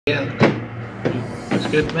Yeah, that's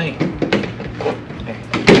good to me. Okay.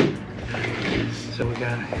 So we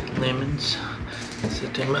got lemons.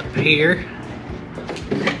 Set them up here.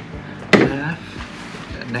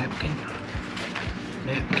 Knife, a napkin,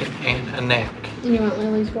 and a napkin. You want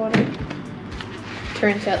Lily's water? To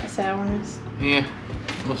rinse out the sourness. Yeah,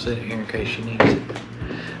 we'll set it here in case she needs it.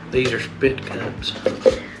 These are spit cups.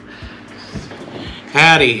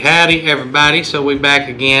 Howdy everybody. So we back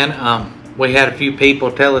again. We had a few people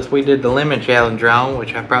tell us we did the lemon challenge wrong,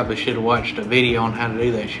 which I probably should have watched a video on how to do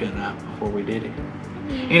that, shouldn't I, before we did it.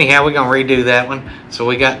 Anyhow, we're gonna redo that one. So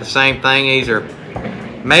we got the same thing. These are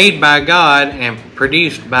made by God and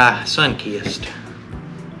produced by Sunkissed.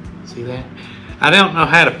 See that? I don't know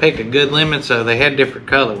how to pick a good lemon, so they had different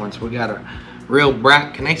color ones. We got a real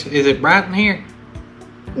bright, is it bright in here?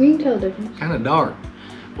 You can tell the difference. Kind of dark.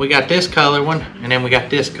 We got this color one, and then we got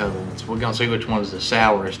this color one. So we're gonna see which one's the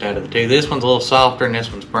sourest out of the two. This one's a little softer, and this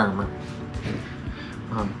one's firmer.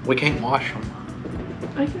 We can't wash them.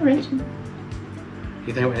 I can rinse them.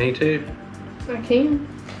 You think we need to? I can.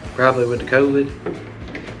 Probably with the COVID.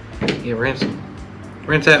 Yeah, rinse them.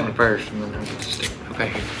 Rinse that one first, and then I'll just stick it okay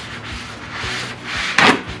here.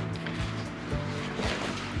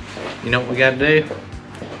 You know what we gotta do?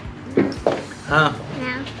 Huh?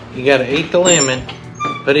 No. You gotta eat the lemon,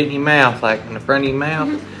 put it in your mouth, like in the front of your mouth,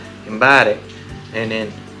 and bite it, and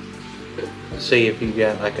then see if you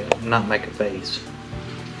got like a, not make a face,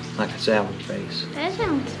 like a salad face. That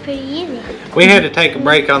sounds pretty easy. We had to take a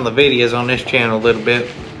break on the videos on this channel a little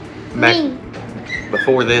bit back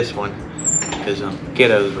before this one, because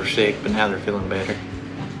kiddos were sick, but now they're feeling better.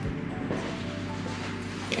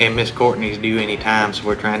 And Miss Courtney's due any time, so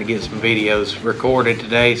we're trying to get some videos recorded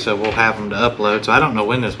today, so we'll have them to upload. So I don't know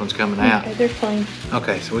when this one's coming out. Okay, they're plain.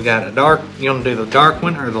 Okay, so we got a dark. You want to do the dark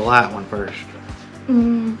one or the light one first?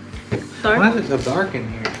 Dark. Why is it so dark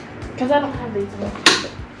in here? Because I don't have these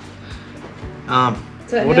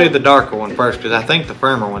ones. We'll do the darker one first, because I think the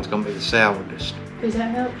firmer one's going to be the sourest. Does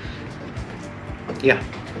that help? Yeah,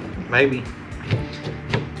 maybe.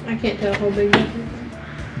 I can't tell a whole big difference.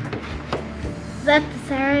 Is that the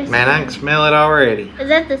sourest? Man, I can smell it already. Is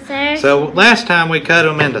that the sourest? So last time we cut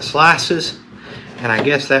them into slices, and I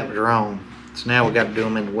guess that was wrong. So now we got to do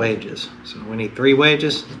them into wedges. So we need 3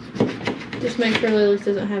 wedges. Just make sure Lily's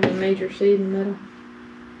doesn't have a major seed in the middle.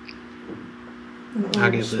 I don't I'll want her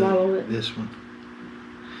to get swallow it. this one.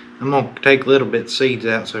 I'm going to take little bit seeds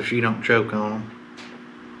out so she don't choke on them.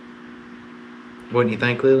 Wouldn't you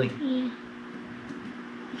think, Lily? Yeah.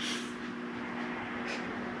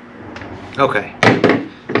 Okay.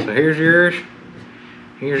 So here's yours.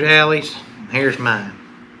 Here's Allie's. And here's mine.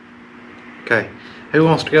 Okay. Who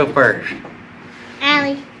wants to go first?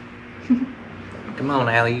 Allie. Come on,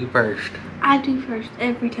 Allie, you first. I do first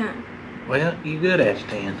every time. Well, you good at it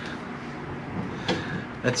then.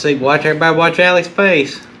 Let's see. Everybody watch Allie's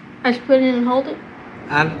face. I just put it in and hold it.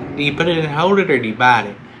 Do you put it in and hold it, or do you bite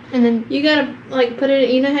it? And then you gotta like put it.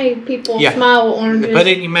 You know how people Yeah. smile with oranges. Put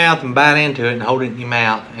it in your mouth and bite into it, and hold it in your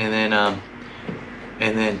mouth, and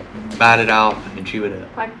then bite it off and chew it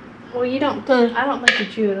up. Like, well, you don't. I don't think you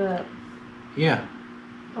chew it up. Yeah.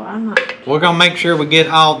 Well, I'm not. We're gonna make sure we get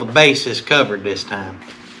all the bases covered this time.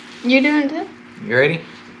 You doing too? You ready?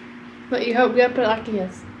 But you hope you gotta put it like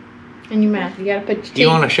this in your mouth. You gotta put your teeth. You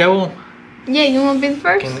want to show them? Yeah, you want to be the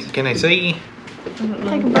first? Can they see you?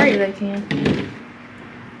 Take a break. They can.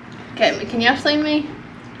 Okay, can y'all see me?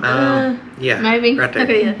 Yeah. Maybe. Right there.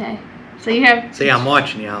 Okay. So you have. See, I'm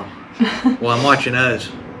watching y'all. Well, I'm watching us.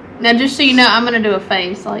 Now, just so you know, I'm gonna do a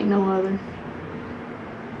face like no other.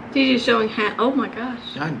 She's just showing how. Oh my gosh.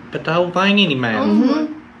 I put the whole thing in your mouth.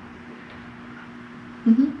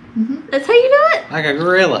 That's how you do it? Like a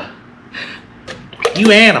gorilla.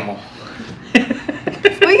 You animal.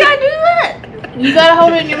 We gotta do that. You gotta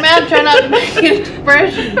hold it in your mouth. Try not to make an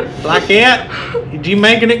expression. Like that? Did you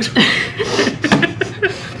make an expression?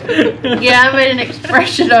 Yeah, I made an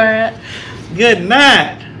expression. All right. Good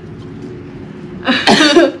night.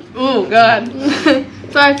 Oh God.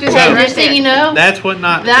 So I have to So- say right Just so there. you know, That's what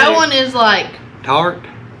not. that one is like Tart?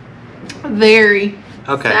 very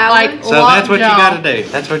Okay. like. So that's what you gotta do.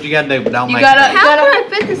 That's what you gotta do, but don't You make gotta- it. How can I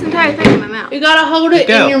fit this entire thing in my mouth? You gotta hold it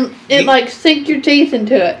Go. in your. It like sink your teeth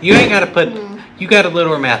into it. You ain't gotta put. You got a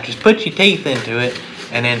little mouth. Just put your teeth into it,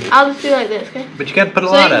 and then. I'll just do like this, okay? But you gotta put a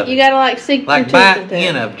lot of You it. gotta like sink Like your bite teeth into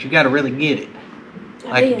in it. of it. You gotta really get it.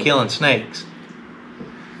 Like you're did. killing snakes.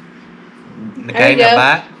 There Okay, you now go.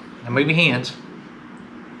 bite. Now move your hands.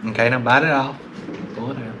 Okay, now bite it off. Pull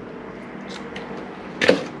it out.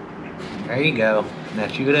 There you go. Now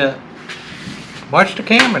chew it up. Watch the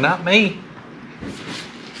camera, not me.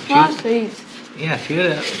 Watch these. Yeah, chew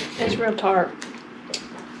it up. It's real tart.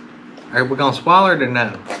 Are we gonna swallow it or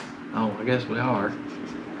no? Oh, I guess we are.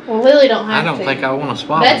 Well, Lily don't have I don't to. think I want to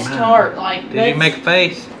swallow That's mine. tart. Like, Did you make a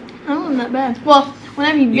face? Oh, not bad. Well,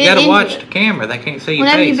 whenever you bit You gotta into watch it. the camera. They can't see your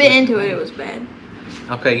Whenever face. you bit into it, it was bad.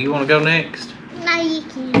 Okay, you want to go next? No, you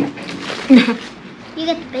can. You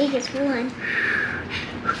got the biggest one.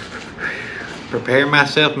 Prepare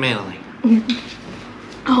myself mentally.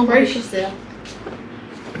 Oh, brace yourself.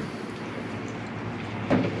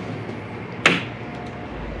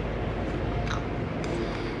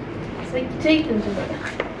 Sink your teeth into it.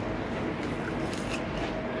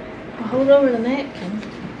 I'll hold over the napkin.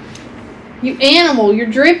 You animal, you're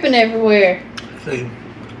dripping everywhere. See,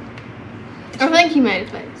 I think you made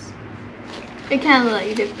a face. It kind of let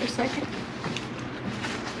you dip for a second.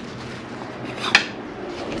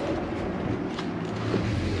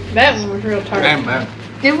 That one was real tart. damn bad.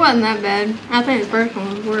 It wasn't that bad. I think the first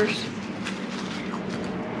one was worse.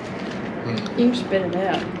 You can spit it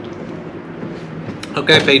out.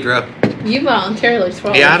 Okay, Pedro. You voluntarily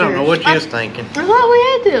swallowed Yeah, I don't know yours. what you was thinking. I thought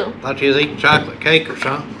we had to. Thought you was eating chocolate cake or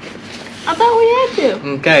something. I thought we had to.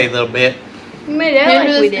 Okay, a little bit. We made it out Hand,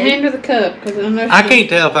 like her we the, did. hand her the cup, because I know I can't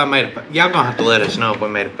tell if I made a face. Y'all gonna have to let us know if we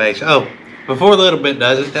made a face. Oh, before a little bit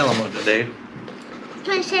does it, tell them what to do.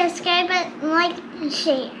 Please subscribe, like, and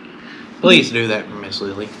share. Please do that for Miss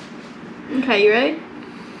Lily. Okay, you ready?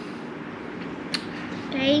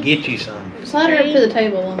 Three, Get you some. Slide her up to the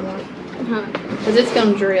table one more, Huh. because it's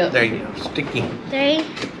going to drip. There you go. Sticky. 3,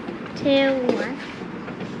 2, 1.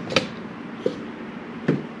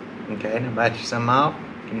 Okay, now bite you some off.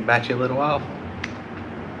 Can you bite you a little off?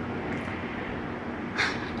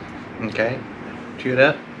 Okay. Chew it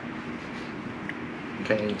up.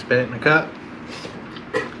 Okay, and spit it in the cup.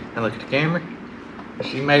 Now look at the camera.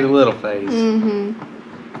 She made a little face.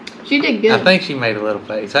 Mm-hmm. She did good. I think she made a little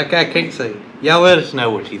face. I can't see. Y'all let us know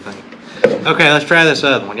what you think. Okay, let's try this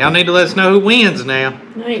other one. Y'all need to let us know who wins now.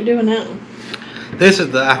 I ain't doing that one. This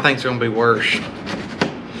is I think it's going to be worse.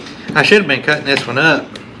 I should have been cutting this one up.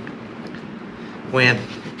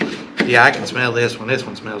 Yeah, I can smell this one. This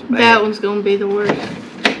one smells bad. That one's gonna be the worst.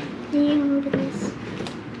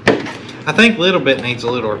 I think a little bit needs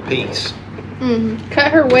a little piece. Mm-hmm.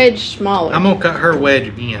 Cut her wedge smaller. I'm going to cut her wedge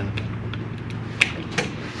again.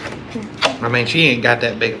 I mean, she ain't got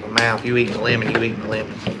that big of a mouth. You eating a lemon, you eating a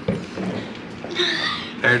lemon.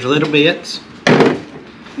 There's little bits.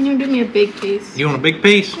 You give me a big piece. You want a big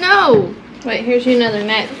piece? No. Wait, here's you another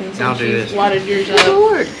napkin since I'll do you this. wadded yours Good up.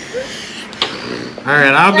 Lord.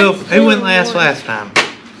 Alright, I'll go. Let's Who do went last one. last time?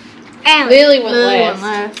 Lily went Lily last.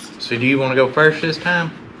 went last. So do you want to go first this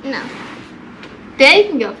time? No. Dad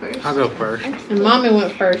can go first. I'll go first. And Mommy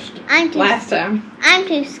went first I'm too, last time. I'm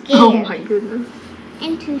too scared. Oh my goodness.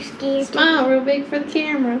 I'm too scared. Smile real big for the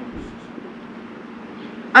camera.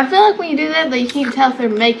 I feel like when you do that, though, you can't tell if they're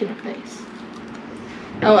making a face.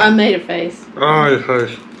 Oh, I made a face. Oh, this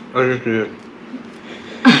first. I just did.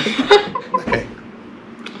 Okay.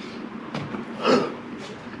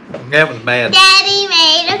 That was bad. Daddy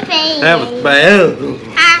made a face. That was bad.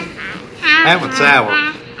 That That was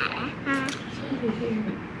sour.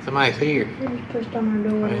 Somebody's here. Pushed on our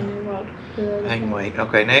door and they walked to the other Hang side. wait.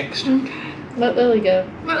 Okay, next. Let Lily go.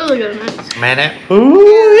 What really go next? Man, that.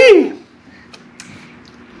 Ooh.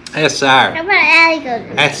 That's sour. How about Allie go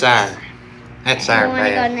next? That's sour. That's sour I want to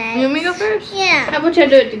go bad. next. You want me to go first? Yeah. How about y'all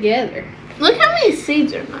do it together? Look how many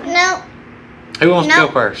seeds are in mine. No. Who wants to No.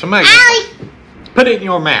 go first? Somebody. Allie. Put it in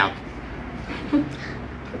your mouth.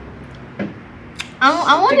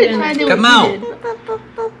 I wanted to try to do Come what on. you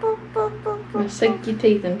did. Now sink your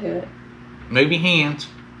teeth into it. Move your hands.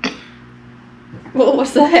 What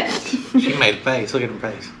was that? She made a face. Look at her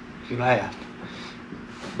face. She laughed.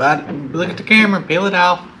 But look at the camera. Peel it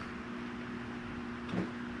off.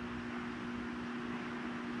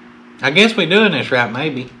 I guess we're doing this right,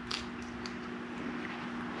 maybe.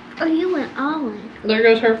 Oh, you went all in. There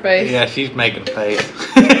goes her face. Yeah, she's making a face.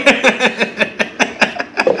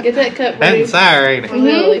 Get that cup ready. That's sour, ain't for it?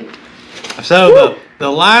 Lily. So the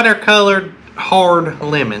lighter colored hard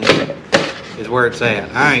lemon is where it's at.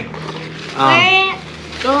 All right.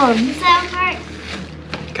 Go on. Is that part?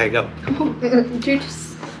 Okay, go. Did you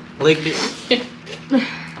just... Licked it.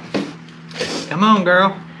 Come on,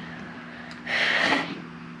 girl.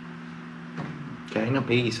 Okay, now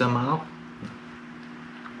peel you some off.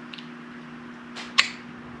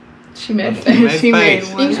 She made a She face. made a She made face.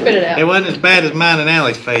 You can spit it out. It wasn't as bad as mine and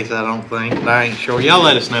Allie's face, I don't think, but I ain't sure. Y'all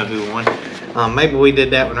let us know who won. Maybe we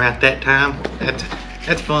did that one right that time.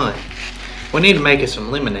 That's fun. We need to make us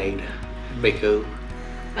some lemonade. That'd be cool.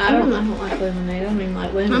 I don't like lemonade. I don't even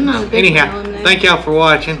like lemon. I'm not a big fan of Anyhow, lemonade. thank y'all for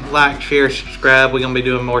watching. Like, share, subscribe. We're going to be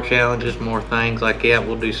doing more challenges, more things like that.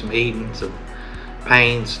 We'll do some eating, some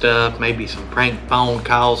pain stuff, maybe some prank phone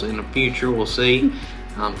calls in the future. We'll see.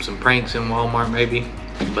 Some pranks in Walmart maybe.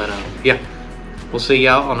 But yeah, we'll see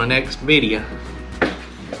y'all on the next video.